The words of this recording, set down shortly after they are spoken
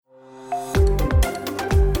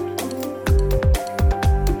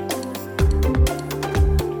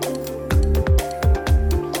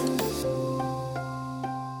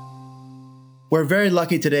We're very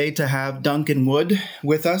lucky today to have Duncan Wood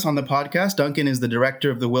with us on the podcast. Duncan is the director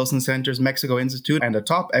of the Wilson Center's Mexico Institute and a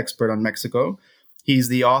top expert on Mexico. He's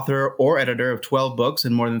the author or editor of 12 books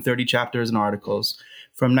and more than 30 chapters and articles.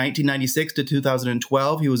 From 1996 to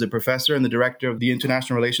 2012, he was a professor and the director of the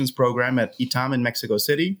International Relations Program at ITAM in Mexico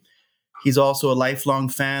City. He's also a lifelong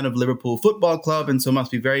fan of Liverpool Football Club and so must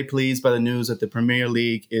be very pleased by the news that the Premier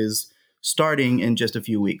League is starting in just a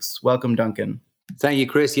few weeks. Welcome, Duncan. Thank you,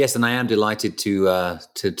 Chris. Yes, and I am delighted to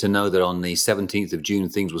know that on the 17th of June,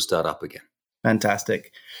 things will start up again.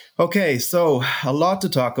 Fantastic. Okay, so a lot to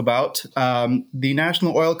talk about. The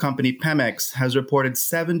national oil company Pemex has reported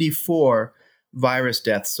 74 virus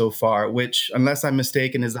deaths so far, which, unless I'm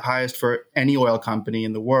mistaken, is the highest for any oil company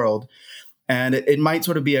in the world. And it might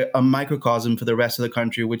sort of be a microcosm for the rest of the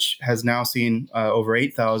country, which has now seen over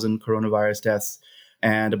 8,000 coronavirus deaths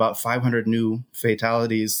and about 500 new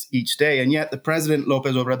fatalities each day. And yet the president,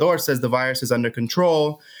 López Obrador, says the virus is under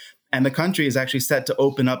control and the country is actually set to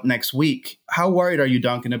open up next week. How worried are you,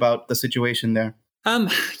 Duncan, about the situation there?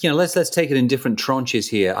 Let's take it in different tranches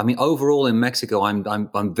here. I mean, overall in Mexico,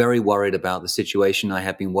 I'm very worried about the situation. I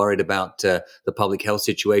have been worried about the public health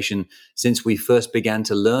situation since we first began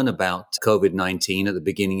to learn about COVID-19 at the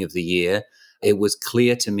beginning of the year. It was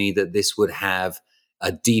clear to me that this would have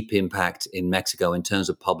a deep impact in Mexico in terms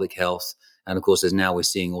of public health. And of course, as now we're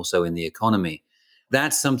seeing also in the economy.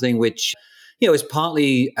 That's something which, is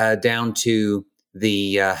partly down to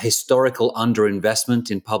the historical underinvestment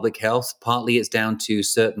in public health. Partly it's down to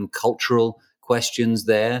certain cultural questions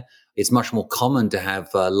there. It's much more common to have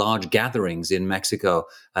large gatherings in Mexico,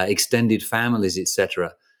 extended families,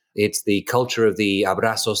 etc. It's the culture of the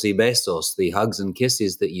abrazos y besos, the hugs and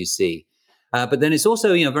kisses that you see. But then it's also,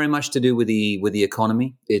 very much to do with the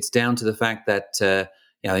economy. It's down to the fact that,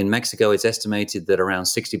 in Mexico, it's estimated that around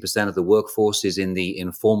 60% of the workforce is in the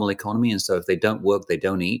informal economy. And so if they don't work, they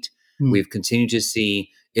don't eat. We've continued to see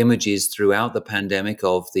images throughout the pandemic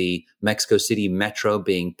of the Mexico City metro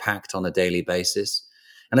being packed on a daily basis.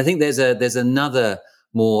 And I think there's another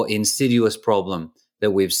more insidious problem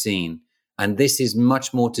that we've seen. And this is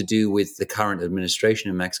much more to do with the current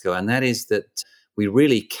administration in Mexico. And that is that we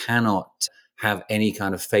really cannot have any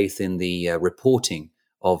kind of faith in the reporting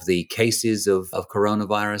of the cases of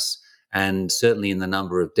coronavirus and certainly in the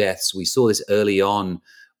number of deaths. We saw this early on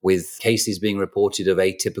with cases being reported of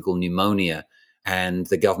atypical pneumonia and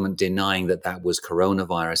the government denying that was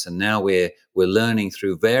coronavirus. And now we're learning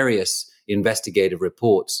through various investigative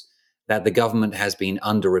reports that the government has been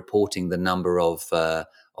underreporting the number of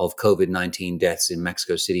COVID-19 deaths in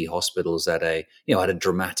Mexico City hospitals at a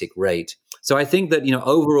dramatic rate. So I think that,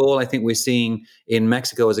 overall, I think we're seeing in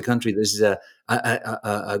Mexico as a country, this is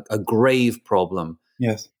a grave problem.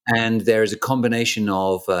 Yes. And there is a combination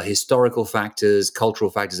of historical factors, cultural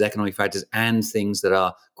factors, economic factors, and things that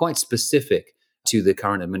are quite specific to the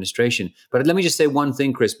current administration. But let me just say one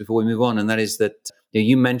thing, Chris, before we move on, and that is that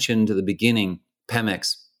you mentioned at the beginning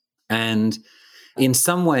Pemex. And in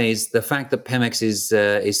some ways, the fact that Pemex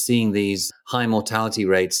is seeing these high mortality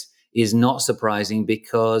rates is not surprising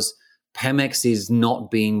because Pemex is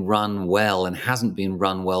not being run well and hasn't been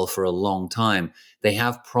run well for a long time. They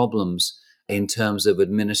have problems in terms of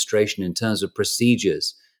administration, in terms of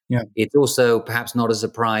procedures. Yeah. It's also perhaps not a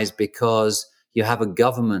surprise because you have a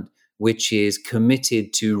government which is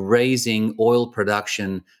committed to raising oil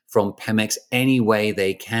production from Pemex any way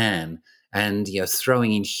they can and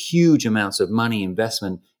throwing in huge amounts of money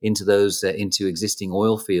investment into those into existing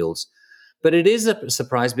oil fields. But it is a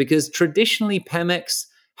surprise because traditionally Pemex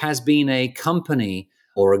has been a company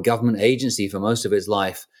or a government agency for most of its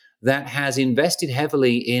life that has invested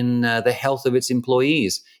heavily in the health of its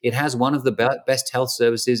employees. It has one of the best health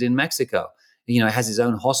services in Mexico. It has its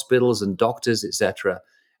own hospitals and doctors, etc.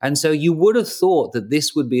 And so you would have thought that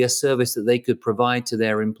this would be a service that they could provide to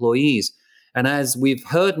their employees. And as we've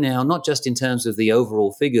heard now, not just in terms of the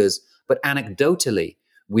overall figures, but anecdotally,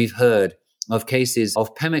 we've heard of cases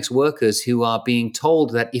of Pemex workers who are being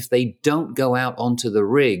told that if they don't go out onto the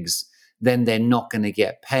rigs, then they're not going to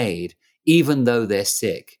get paid, even though they're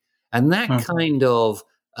sick. And that kind of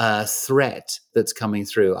threat that's coming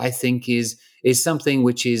through, I think, is something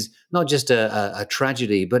which is not just a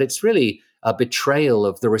tragedy, but it's really a betrayal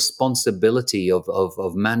of the responsibility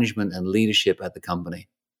of management and leadership at the company.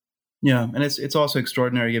 Yeah, and it's also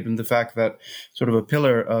extraordinary given the fact that sort of a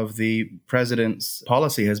pillar of the president's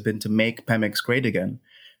policy has been to make Pemex great again.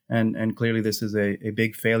 And clearly this is a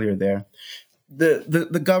big failure there.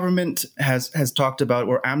 The government has talked about,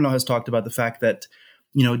 or AMLO has talked about the fact that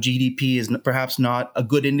GDP is perhaps not a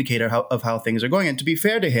good indicator of how things are going. And to be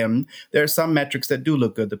fair to him, there are some metrics that do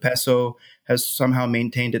look good. The peso has somehow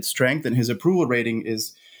maintained its strength, and his approval rating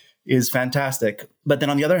is fantastic. But then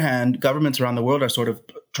on the other hand, governments around the world are sort of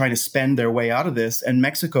trying to spend their way out of this, and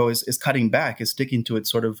Mexico is cutting back, is sticking to its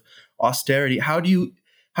sort of austerity. How do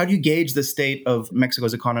you gauge the state of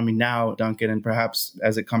Mexico's economy now, Duncan, and perhaps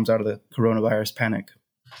as it comes out of the coronavirus panic?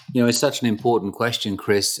 It's such an important question,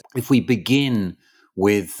 Chris. If we begin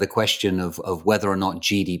with the question of whether or not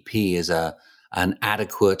GDP is an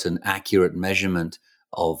adequate and accurate measurement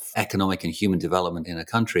of economic and human development in a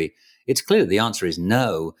country, it's clear the answer is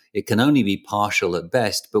no. It can only be partial at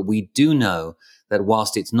best, but we do know that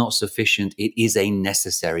whilst it's not sufficient, it is a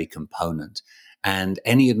necessary component. And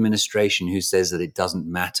any administration who says that it doesn't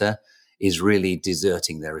matter is really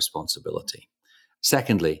deserting their responsibility.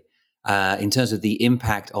 Secondly, in terms of the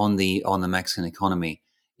impact on the Mexican economy,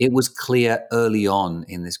 it was clear early on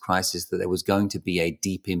in this crisis that there was going to be a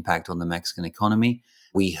deep impact on the Mexican economy.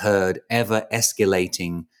 We heard ever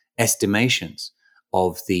escalating estimations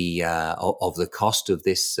of the cost of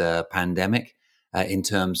this pandemic in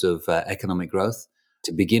terms of economic growth.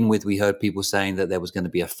 To begin with, we heard people saying that there was going to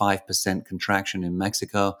be a 5% contraction in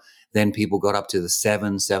Mexico. Then people got up to the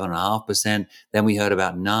 7.5%. Then we heard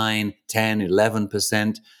about 9, 10,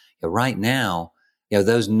 11%. Right now,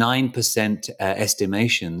 those 9%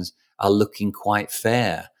 estimations are looking quite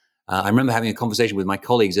fair. I remember having a conversation with my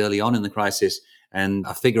colleagues early on in the crisis, and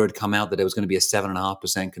a figure had come out that there was going to be a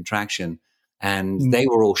 7.5% contraction. And they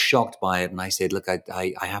were all shocked by it. And I said, look,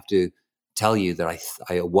 I have to tell you that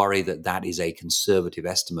I worry that is a conservative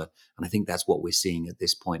estimate. And I think that's what we're seeing at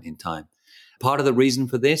this point in time. Part of the reason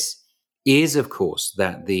for this is, of course,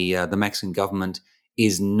 that the Mexican government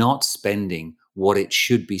is not spending what it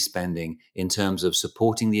should be spending in terms of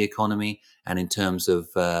supporting the economy and in terms of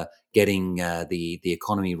getting the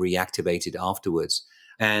economy reactivated afterwards.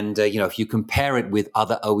 And, if you compare it with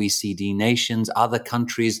other OECD nations, other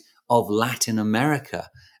countries of Latin America,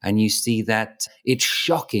 and you see that it's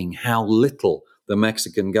shocking how little the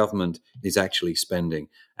Mexican government is actually spending.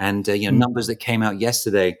 And, numbers that came out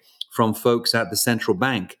yesterday from folks at the central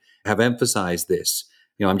bank have emphasized this.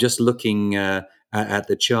 I'm just looking at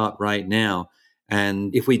the chart right now.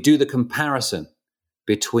 And if we do the comparison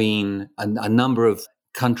between a number of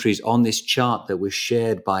countries on this chart that was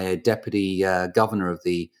shared by a deputy governor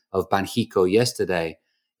of Banxico yesterday,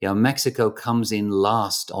 Mexico comes in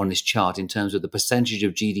last on this chart in terms of the percentage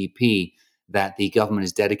of GDP that the government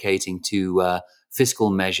is dedicating to fiscal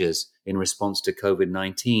measures in response to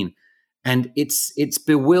COVID-19. And it's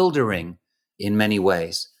bewildering in many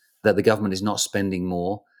ways that the government is not spending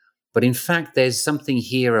more. But in fact, there's something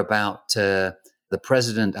here about the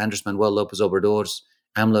president, Andrés Manuel López Obrador's,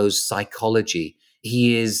 AMLO's psychology.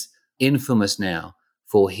 He is infamous now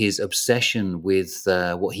for his obsession with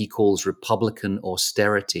what he calls Republican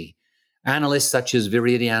austerity. Analysts such as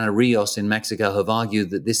Viridiana Rios in Mexico have argued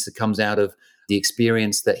that this comes out of the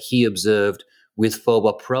experience that he observed with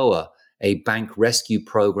FOBAPROA, a bank rescue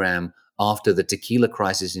program after the tequila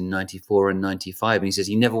crisis in 94 and 95. And he says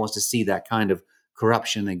he never wants to see that kind of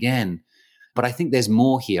corruption again. But I think there's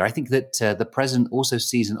more here. I think that the president also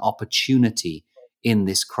sees an opportunity in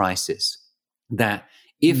this crisis, that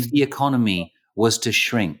if the economy was to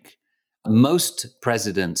shrink, most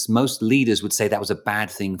presidents, most leaders would say that was a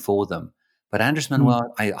bad thing for them. But Andrés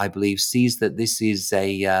Manuel, I believe, sees that this is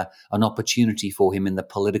an opportunity for him in the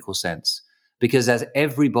political sense. Because as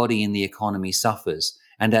everybody in the economy suffers,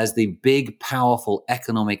 and as the big, powerful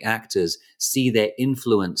economic actors see their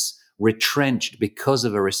influence retrenched because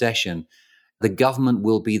of a recession, the government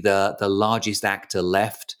will be the largest actor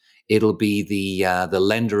left. It'll be the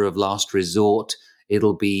lender of last resort.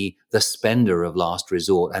 It'll be the spender of last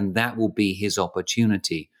resort. And that will be his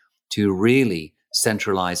opportunity to really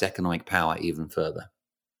centralize economic power even further.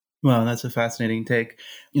 Well, that's a fascinating take.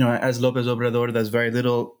 As López Obrador does very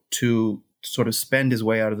little to sort of spend his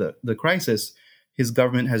way out of the crisis, his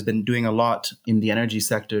government has been doing a lot in the energy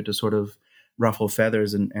sector to sort of ruffle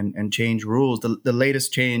feathers and change rules. The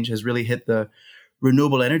latest change has really hit the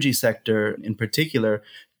renewable energy sector in particular.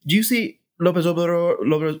 Do you see López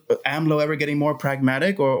Obrador, AMLO ever getting more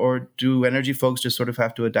pragmatic, or do energy folks just sort of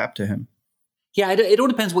have to adapt to him? Yeah, it all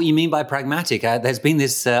depends what you mean by pragmatic. There's been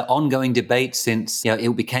this ongoing debate since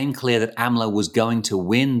it became clear that AMLO was going to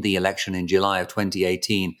win the election in July of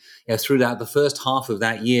 2018. Throughout the first half of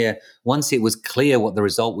that year, once it was clear what the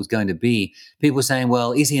result was going to be, people were saying,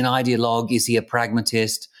 well, is he an ideologue? Is he a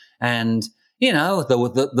pragmatist? And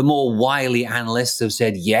the more wily analysts have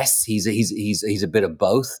said, yes, he's a bit of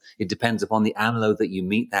both. It depends upon the AMLO that you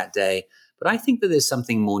meet that day. But I think that there's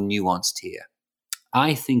something more nuanced here.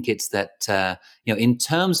 I think it's that, in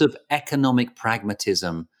terms of economic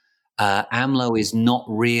pragmatism, AMLO is not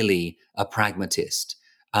really a pragmatist.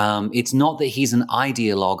 It's not that he's an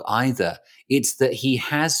ideologue either. It's that he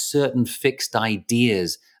has certain fixed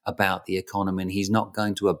ideas about the economy, and he's not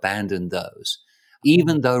going to abandon those,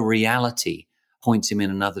 even though reality points him in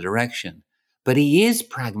another direction. But he is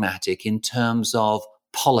pragmatic in terms of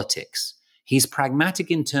politics. He's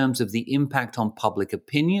pragmatic in terms of the impact on public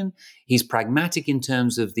opinion. He's pragmatic in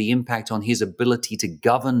terms of the impact on his ability to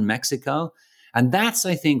govern Mexico. And that's,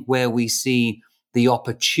 I think, where we see the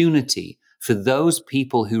opportunity for those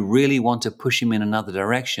people who really want to push him in another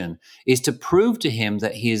direction, is to prove to him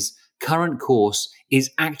that his current course is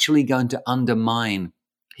actually going to undermine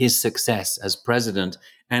his success as president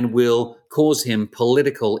and will cause him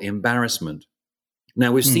political embarrassment.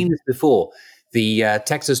 Now, we've seen this before. The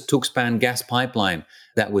Texas Tuxpan gas pipeline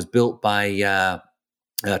that was built by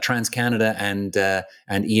TransCanada and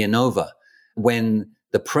IEnova, when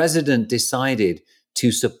the president decided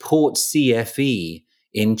to support CFE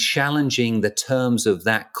in challenging the terms of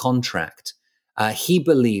that contract, he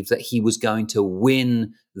believed that he was going to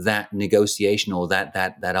win that negotiation or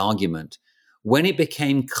that argument. When it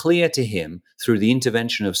became clear to him through the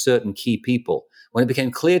intervention of certain key people, when it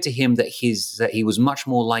became clear to him that he was much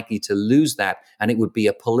more likely to lose that and it would be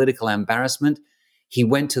a political embarrassment, he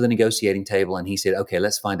went to the negotiating table and he said, okay,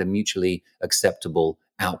 let's find a mutually acceptable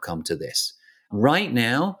outcome to this. Right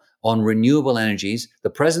now, on renewable energies, the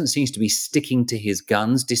president seems to be sticking to his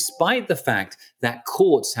guns, despite the fact that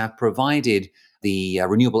courts have provided the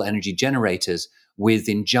renewable energy generators with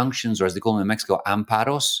injunctions, or as they call them in Mexico,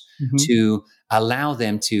 amparos, to allow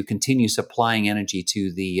them to continue supplying energy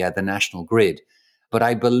to the national grid. But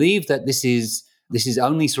I believe that this is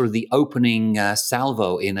only sort of the opening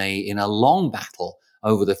salvo in a long battle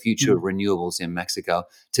over the future of renewables in Mexico.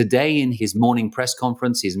 Today, in his morning press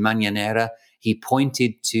conference, his mañanera, he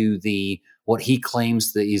pointed to what he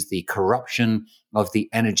claims that is the corruption of the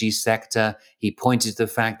energy sector. He pointed to the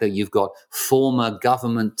fact that you've got former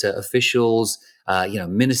government officials,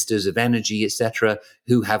 ministers of energy, etc.,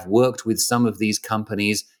 who have worked with some of these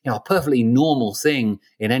companies. A perfectly normal thing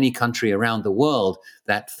in any country around the world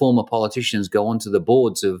that former politicians go onto the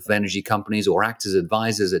boards of energy companies or act as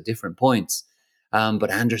advisors at different points.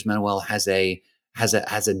 But Andrés Manuel has a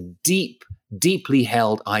deeply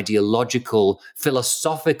held ideological,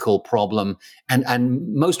 philosophical problem.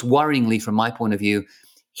 And most worryingly, from my point of view,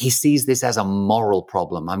 he sees this as a moral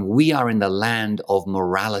problem. I mean, we are in the land of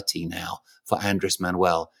morality now for Andrés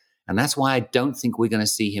Manuel. And that's why I don't think we're going to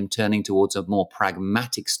see him turning towards a more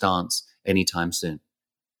pragmatic stance anytime soon.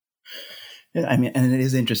 Yeah, I mean, and it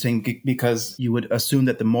is interesting because you would assume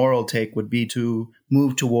that the moral take would be to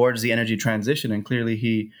move towards the energy transition. And clearly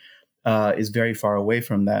he is very far away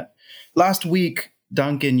from that. Last week,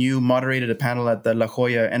 Duncan, you moderated a panel at the La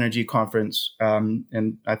Jolla Energy Conference.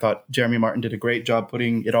 And I thought Jeremy Martin did a great job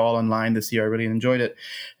putting it all online this year. I really enjoyed it.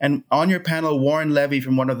 And on your panel, Warren Levy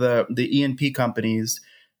from one of the E&P companies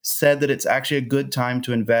said that it's actually a good time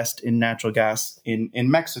to invest in natural gas in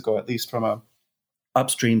Mexico, at least from a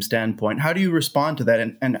upstream standpoint. How do you respond to that?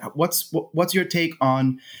 And what's your take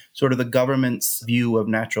on sort of the government's view of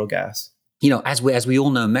natural gas? As we all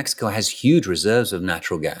know, Mexico has huge reserves of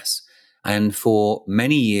natural gas. And for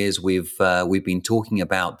many years, we've been talking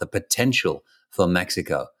about the potential for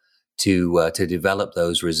Mexico to develop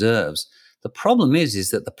those reserves. The problem is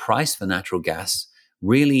that the price for natural gas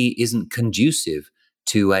really isn't conducive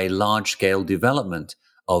to a large-scale development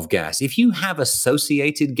of gas. If you have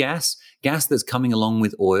associated gas that's coming along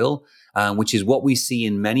with oil, which is what we see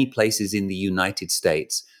in many places in the United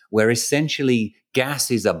States, where essentially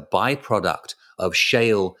gas is a byproduct of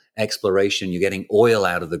shale exploration, you're getting oil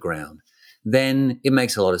out of the ground, then it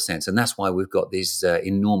makes a lot of sense. And that's why we've got these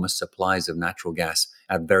enormous supplies of natural gas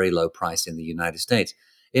at very low price in the United States.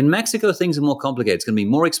 In Mexico, things are more complicated. It's going to be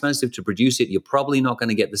more expensive to produce it. You're probably not going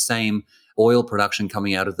to get the same oil production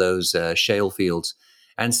coming out of those shale fields.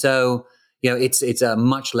 And so, it's a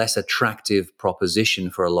much less attractive proposition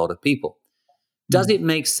for a lot of people. Does it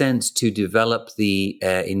make sense to develop the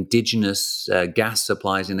indigenous gas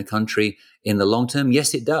supplies in the country in the long term?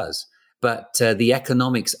 Yes, it does. But the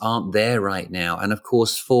economics aren't there right now. And of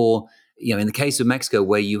course, in the case of Mexico,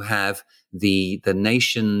 where you have the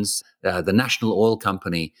nation's, the national oil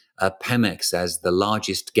company, Pemex, as the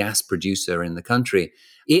largest gas producer in the country,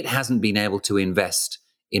 it hasn't been able to invest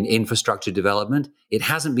in infrastructure development. It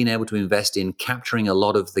hasn't been able to invest in capturing a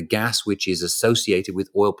lot of the gas which is associated with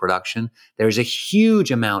oil production. There is a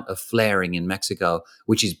huge amount of flaring in Mexico,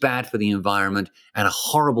 which is bad for the environment and a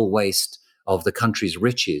horrible waste of the country's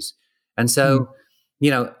riches. And so,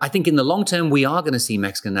 I think in the long term, we are going to see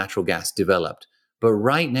Mexican natural gas developed. But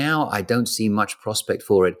right now, I don't see much prospect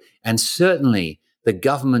for it. And certainly, the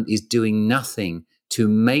government is doing nothing to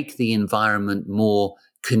make the environment more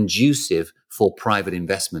conducive for private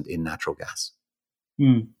investment in natural gas.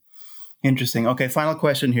 Interesting. Okay, final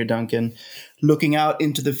question here, Duncan. Looking out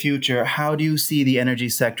into the future, how do you see the energy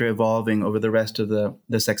sector evolving over the rest of the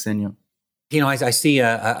sexennial? I see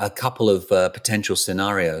a couple of potential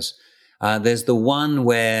scenarios. There's the one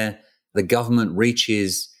where the government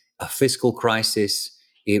reaches a fiscal crisis,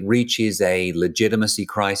 it reaches a legitimacy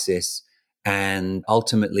crisis, and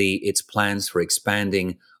ultimately its plans for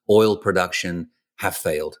expanding oil production have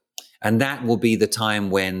failed. And that will be the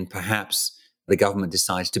time when perhaps the government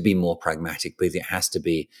decides to be more pragmatic, because it has to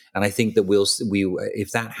be. And I think that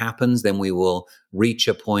if that happens, then we will reach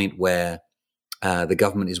a point where the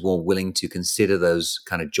government is more willing to consider those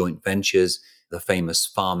kind of joint ventures, the famous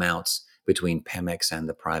farm outs between Pemex and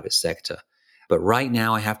the private sector. But right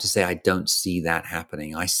now, I have to say, I don't see that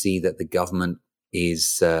happening. I see that the government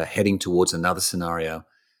is heading towards another scenario,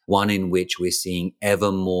 one in which we're seeing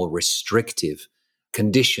ever more restrictive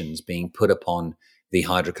conditions being put upon the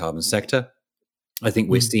hydrocarbon sector. I think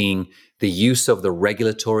we're seeing the use of the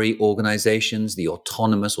regulatory organizations, the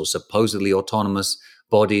autonomous or supposedly autonomous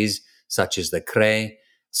bodies, such as the CRE,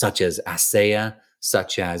 such as ASEA,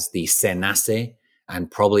 such as the SENACE, and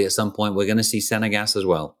probably at some point we're going to see Senegas as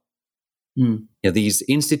well. These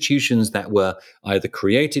institutions that were either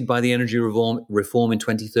created by the energy reform in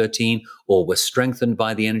 2013 or were strengthened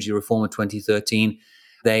by the energy reform of 2013,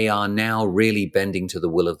 they are now really bending to the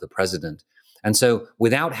will of the president. And so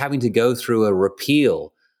without having to go through a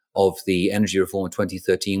repeal of the energy reform of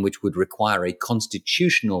 2013, which would require a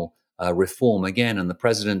constitutional reform again, and the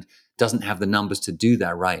president doesn't have the numbers to do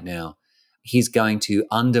that right now, he's going to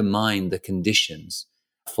undermine the conditions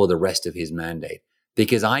for the rest of his mandate.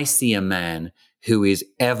 Because I see a man who is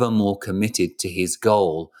ever more committed to his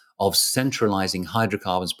goal of centralizing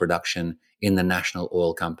hydrocarbons production in the national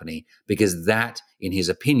oil company, because that, in his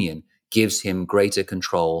opinion, gives him greater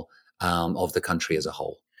control of the country as a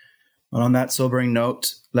whole. Well, on that sobering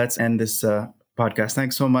note, let's end this podcast.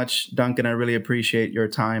 Thanks so much, Duncan. I really appreciate your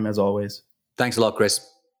time, as always. Thanks a lot, Chris.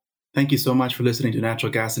 Thank you so much for listening to Natural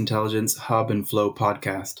Gas Intelligence Hub and Flow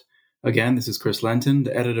podcast. Again, this is Chris Lenton,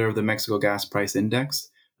 the editor of the Mexico Gas Price Index,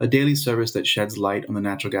 a daily service that sheds light on the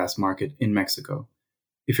natural gas market in Mexico.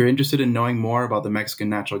 If you're interested in knowing more about the Mexican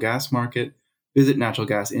natural gas market, visit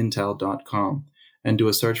naturalgasintel.com and do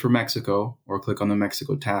a search for Mexico or click on the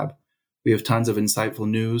Mexico tab. We have tons of insightful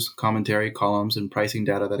news, commentary, columns, and pricing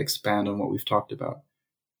data that expand on what we've talked about.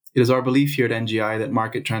 It is our belief here at NGI that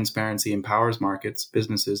market transparency empowers markets,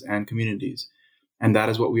 businesses, and communities, and that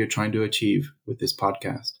is what we are trying to achieve with this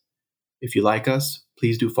podcast. If you like us,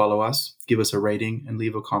 please do follow us, give us a rating, and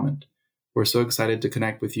leave a comment. We're so excited to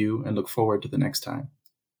connect with you and look forward to the next time.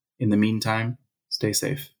 In the meantime, stay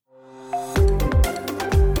safe.